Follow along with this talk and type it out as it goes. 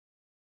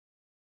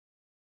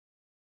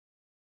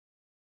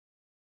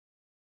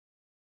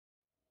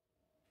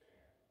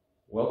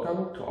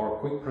Welcome to our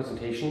quick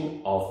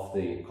presentation of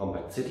the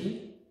Compact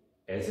City,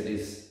 as it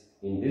is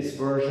in this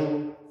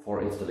version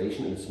for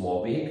installation in a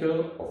small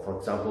vehicle or, for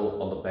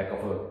example, on the back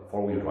of a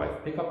four-wheel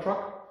drive pickup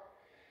truck.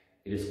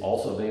 It is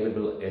also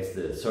available as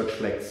the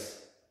Teleflex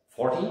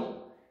 40.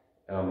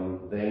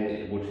 Then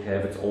it would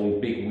have its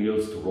own big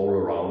wheels to roll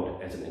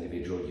around as an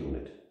individual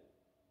unit.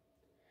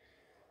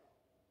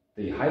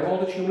 The high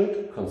voltage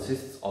unit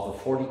consists of a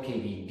 40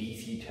 kV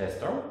DC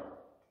tester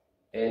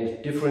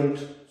and different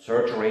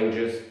surge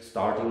ranges,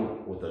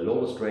 starting with the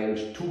lowest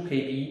range 2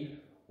 kV,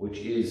 which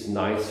is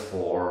nice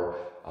for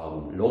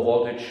low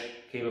voltage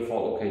cable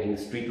fault locating,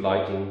 street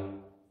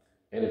lighting,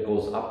 and it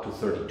goes up to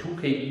 32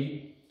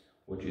 kV,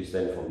 which is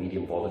then for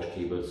medium voltage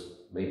cables,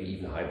 maybe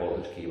even high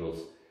voltage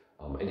cables.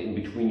 And in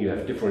between you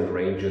have different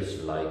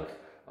ranges like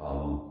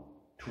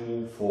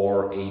 2,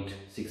 4, 8,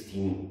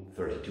 16,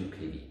 32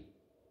 kV.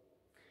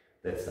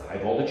 That's the high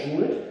voltage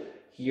unit.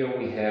 Here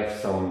we have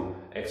some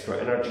extra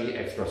energy,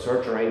 extra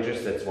surge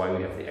ranges, that's why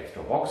we have the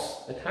extra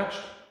box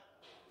attached.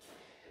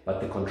 But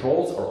the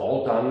controls are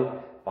all done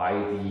by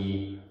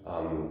the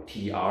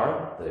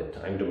TDR, the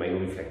time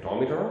domain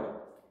reflectometer,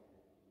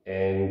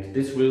 and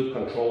this will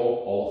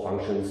control all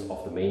functions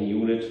of the main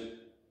unit.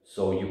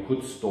 So you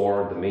could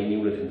store the main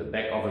unit in the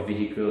back of a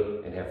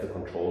vehicle and have the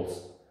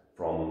controls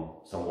from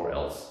somewhere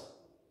else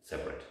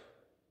separate.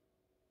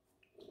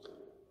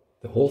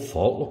 The whole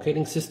fault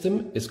locating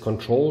system is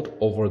controlled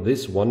over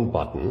this one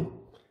button,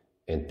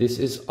 and this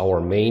is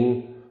our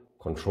main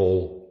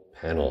control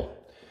panel.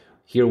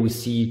 Here we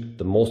see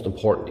the most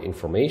important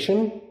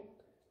information.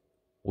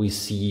 We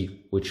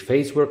see which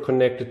phase we're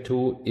connected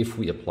to, if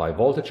we apply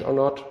voltage or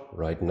not.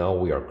 Right now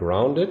we are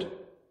grounded.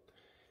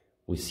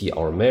 We see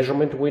our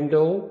measurement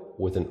window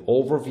with an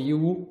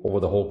overview over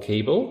the whole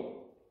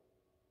cable,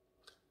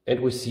 and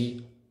we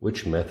see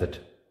which method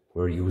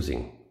we're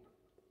using.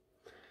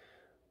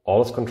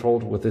 All is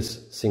controlled with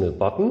this single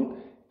button,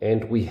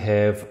 and we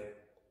have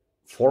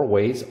 4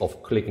 ways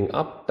of clicking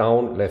up,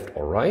 down, left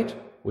or right,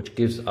 which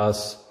gives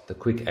us the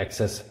quick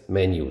access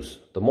menus.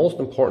 The most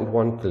important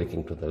one,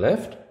 clicking to the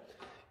left,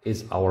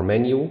 is our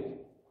menu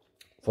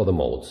for the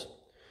modes.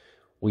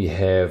 We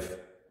have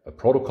a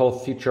protocol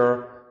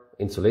feature,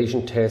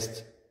 insulation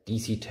test,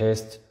 DC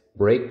test,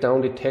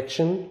 breakdown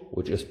detection,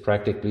 which is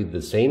practically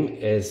the same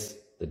as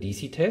the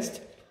DC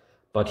test.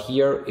 But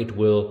here it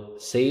will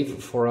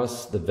save for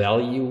us the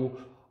value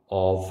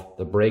of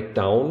the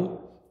breakdown,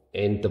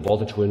 and the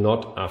voltage will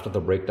not, after the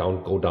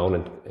breakdown, go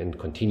down and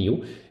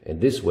continue.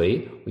 And this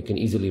way we can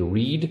easily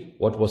read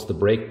what was the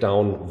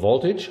breakdown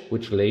voltage,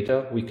 which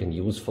later we can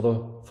use for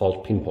the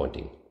fault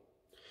pinpointing.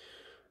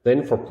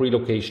 Then for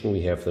pre-location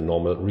we have the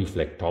normal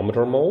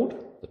reflectometer mode,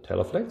 the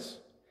Teleflex,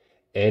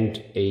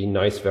 and a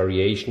nice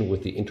variation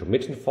with the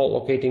intermittent fault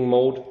locating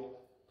mode,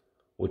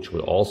 which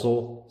will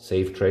also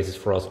save traces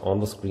for us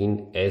on the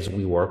screen as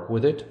we work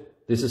with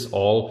it. This is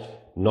all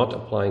not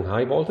applying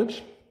high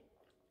voltage.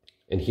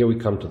 And here we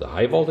come to the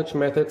high voltage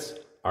methods.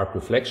 Arc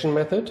reflection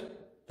method,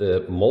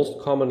 the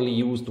most commonly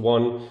used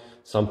one.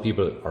 Some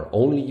people are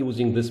only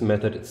using this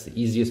method. It's the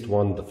easiest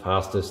one, the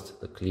fastest,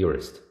 the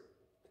clearest.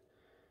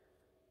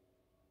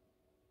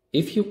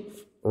 If you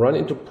run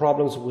into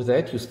problems with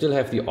that, you still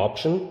have the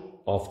option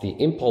of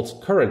the impulse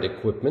current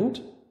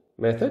equipment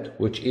method,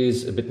 which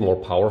is a bit more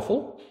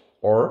powerful,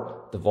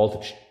 or the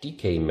voltage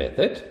decay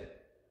method,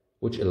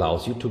 which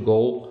allows you to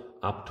go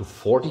up to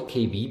 40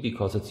 kV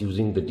because it's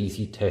using the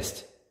DC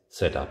test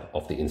setup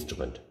of the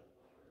instrument.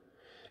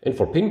 And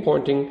for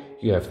pinpointing,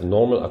 you have the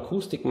normal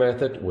acoustic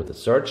method with a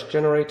surge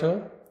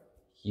generator.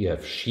 You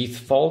have sheath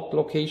fault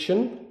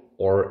location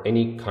or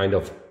any kind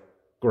of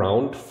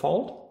ground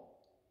fault.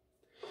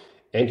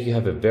 And you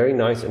have a very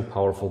nice and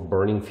powerful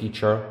burning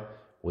feature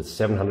with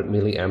 700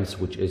 milliamps,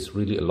 which is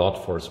really a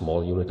lot for a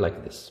small unit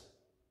like this.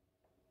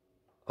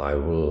 I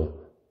will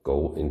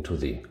go into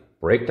the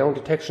breakdown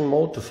detection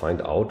mode to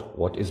find out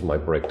what is my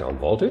breakdown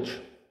voltage.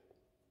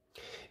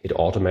 It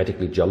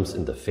automatically jumps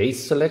in the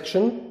phase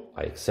selection.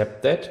 I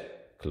accept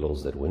that,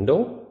 close that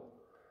window.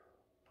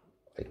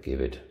 I give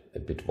it a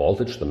bit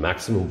voltage, the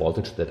maximum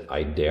voltage that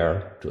I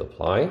dare to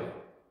apply.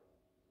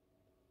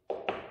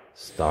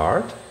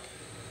 Start.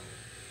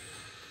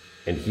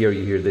 And here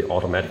you hear the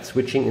automatic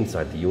switching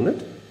inside the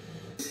unit.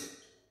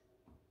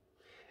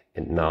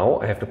 And now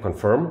I have to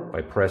confirm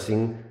by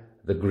pressing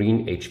the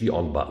green HV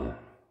on button.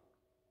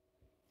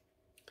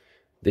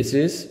 This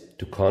is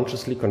to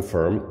consciously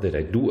confirm that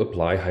I do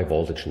apply high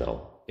voltage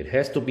now. It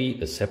has to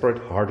be a separate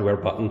hardware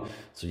button,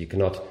 so you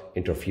cannot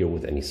interfere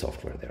with any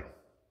software there.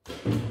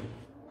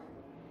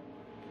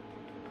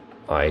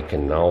 I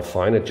can now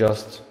fine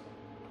adjust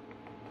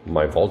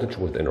my voltage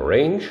within a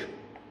range.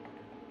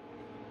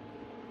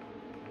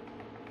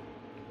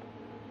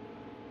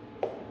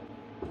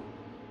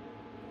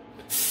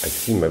 I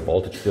see my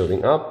voltage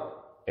building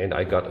up, and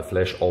I got a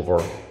flash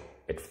over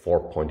at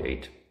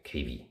 4.8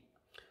 kV.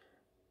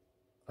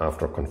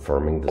 After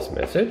confirming this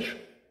message,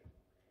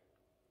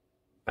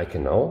 I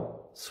can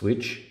now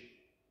switch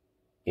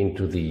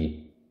into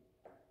the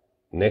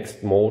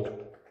next mode.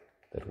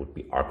 That would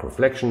be arc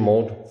reflection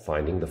mode,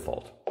 finding the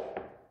fault.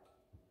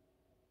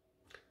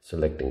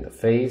 Selecting the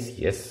phase,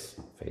 yes,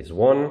 phase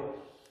 1.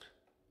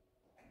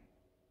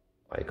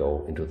 I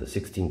go into the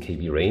 16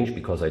 kV range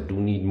because I do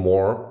need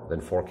more than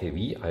 4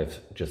 kV. I've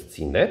just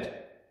seen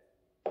that.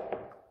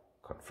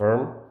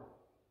 Confirm.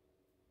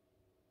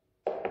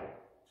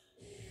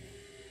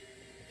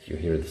 You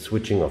hear the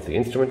switching of the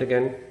instrument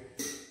again.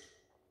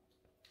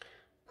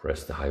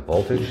 Press the high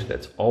voltage.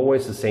 That's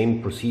always the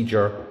same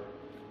procedure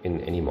in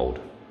any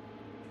mode.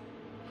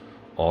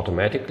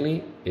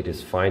 Automatically it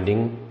is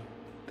finding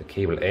the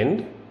cable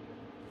end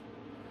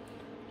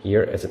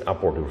here as an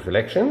upward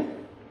reflection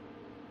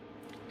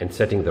and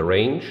setting the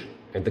range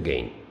and the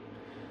gain.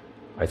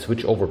 I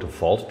switch over to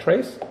fault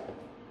trace.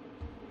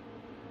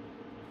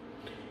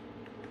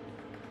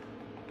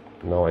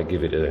 Now I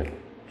give it a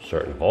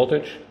certain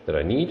voltage that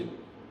I need,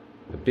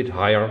 a bit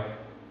higher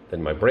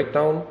than my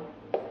breakdown.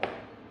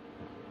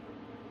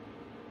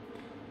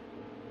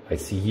 I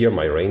see here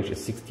my range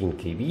is 16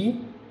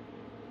 kV.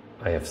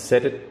 I have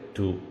set it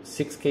to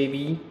 6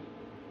 kV.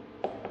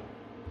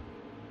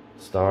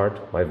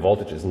 Start. My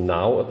voltage is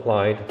now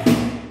applied.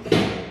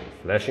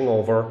 Flashing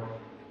over,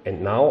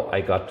 and now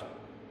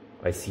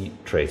I see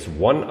trace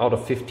 1 out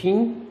of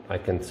 15. I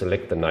can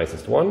select the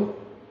nicest one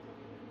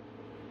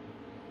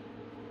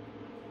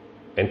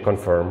and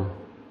confirm,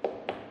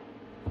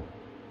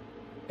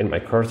 and my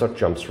cursor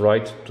jumps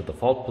right to the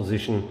fault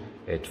position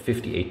at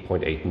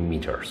 58.8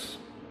 meters.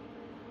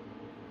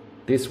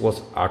 This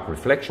was arc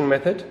reflection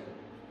method,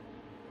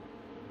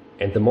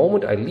 and the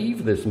moment I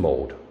leave this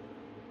mode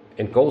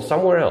and go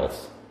somewhere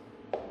else,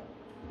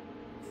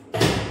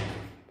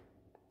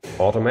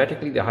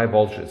 automatically the high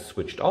voltage is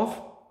switched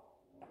off,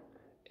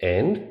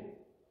 and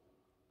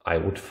I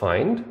would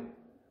find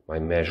my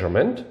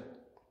measurement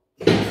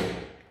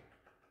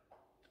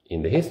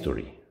in the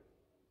history.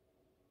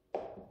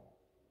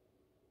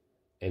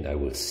 And I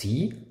will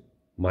see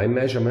my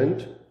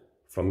measurement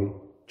from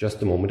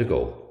just a moment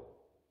ago.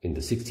 In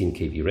the 16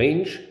 kV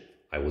range,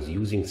 I was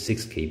using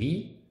 6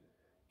 kV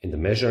in the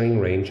measuring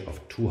range of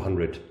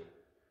 200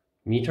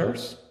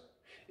 meters.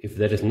 If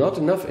that is not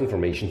enough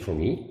information for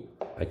me,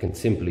 I can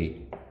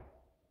simply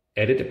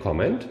edit a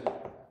comment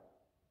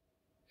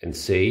and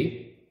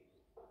say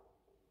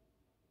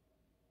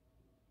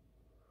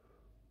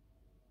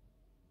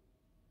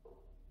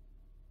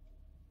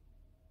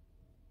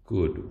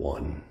good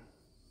one.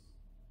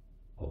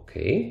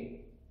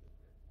 Okay.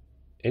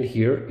 And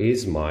here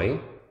is my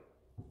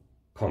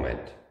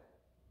comment.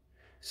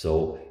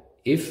 So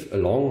if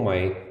along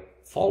my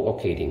fault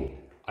locating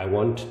I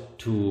want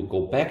to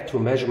go back to a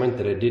measurement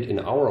that I did an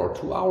hour or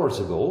 2 hours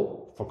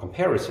ago for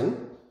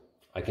comparison,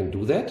 I can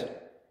do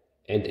that.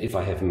 And if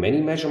I have many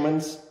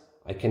measurements,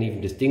 I can even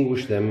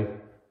distinguish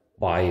them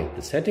by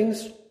the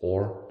settings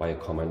or by a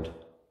comment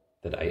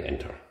that I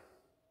enter.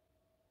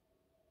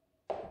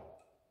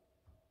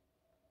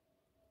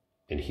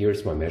 And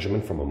here's my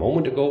measurement from a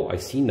moment ago. I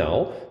see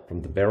now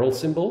from the barrel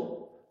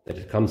symbol that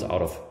it comes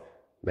out of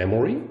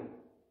memory.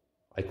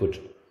 I could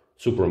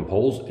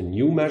superimpose a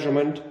new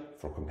measurement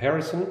for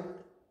comparison.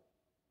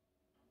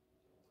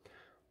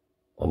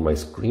 On my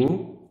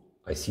screen,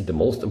 I see the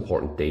most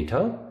important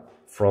data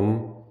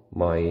from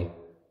my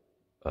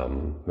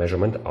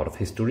measurement out of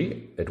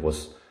history. It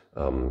was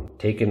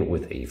taken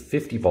with a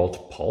 50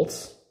 volt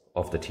pulse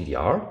of the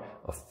TDR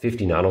of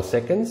 50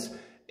 nanoseconds.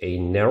 A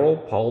narrow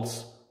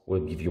pulse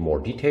will give you more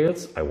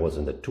details. I was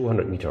in the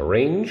 200 meter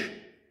range.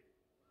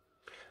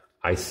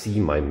 I see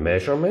my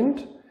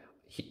measurement.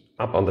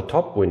 Up on the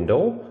top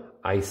window,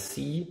 I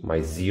see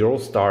my 0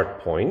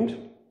 start point.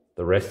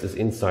 The rest is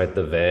inside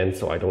the van,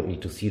 so I don't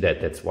need to see that.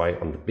 That's why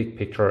on the big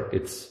picture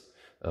it's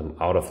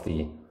out of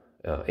the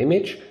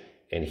image.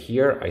 And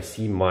here I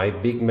see my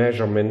big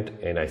measurement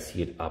and I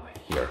see it up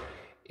here.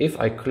 If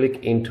I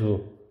click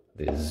into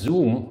the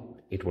zoom,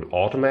 it will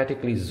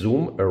automatically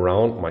zoom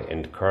around my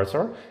end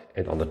cursor.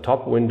 And on the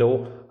top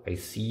window, I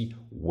see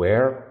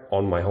where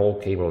on my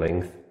whole cable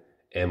length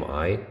am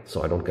I,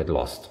 so I don't get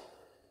lost.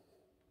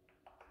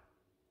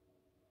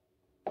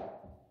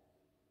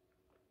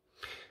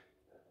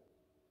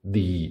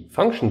 The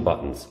function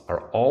buttons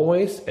are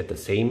always at the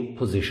same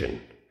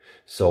position.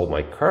 So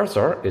my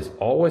cursor is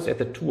always at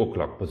the 2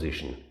 o'clock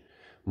position.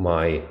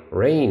 My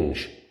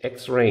range,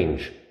 X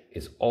range,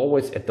 is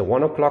always at the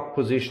 1 o'clock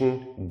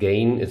position.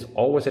 Gain is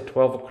always at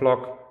 12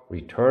 o'clock.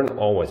 Return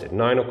always at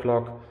 9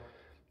 o'clock.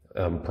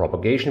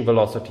 Propagation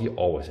velocity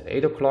always at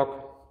 8 o'clock.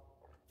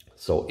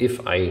 So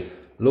if I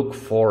look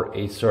for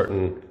a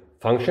certain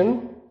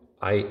function,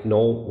 I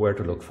know where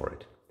to look for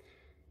it.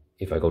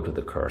 If I go to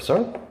the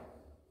cursor,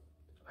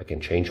 I can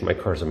change my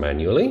cursor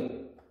manually.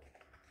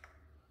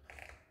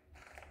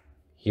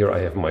 Here I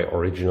have my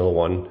original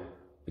one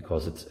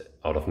because it's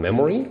out of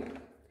memory.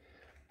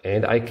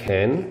 And I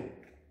can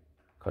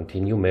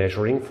continue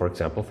measuring, for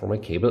example, for my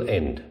cable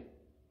end.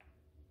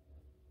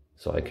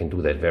 So I can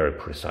do that very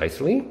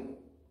precisely.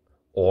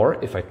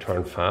 Or if I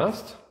turn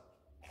fast,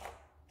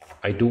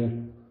 I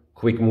do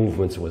quick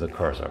movements with the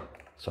cursor.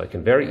 So I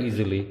can very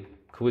easily,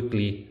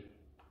 quickly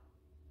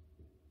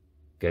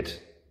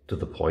get to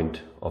the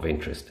point of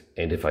interest.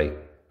 And if I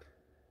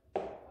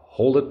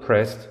hold it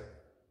pressed,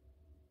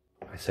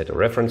 I set a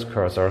reference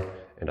cursor,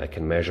 and I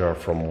can measure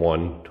from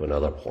one to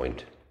another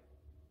point.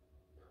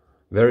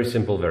 Very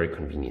simple, very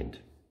convenient.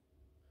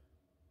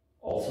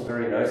 Also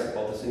very nice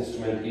about this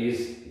instrument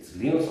is it's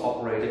Linux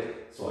operated,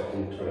 so I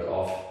can turn it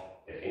off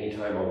at any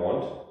time I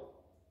want,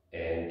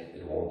 and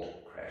it won't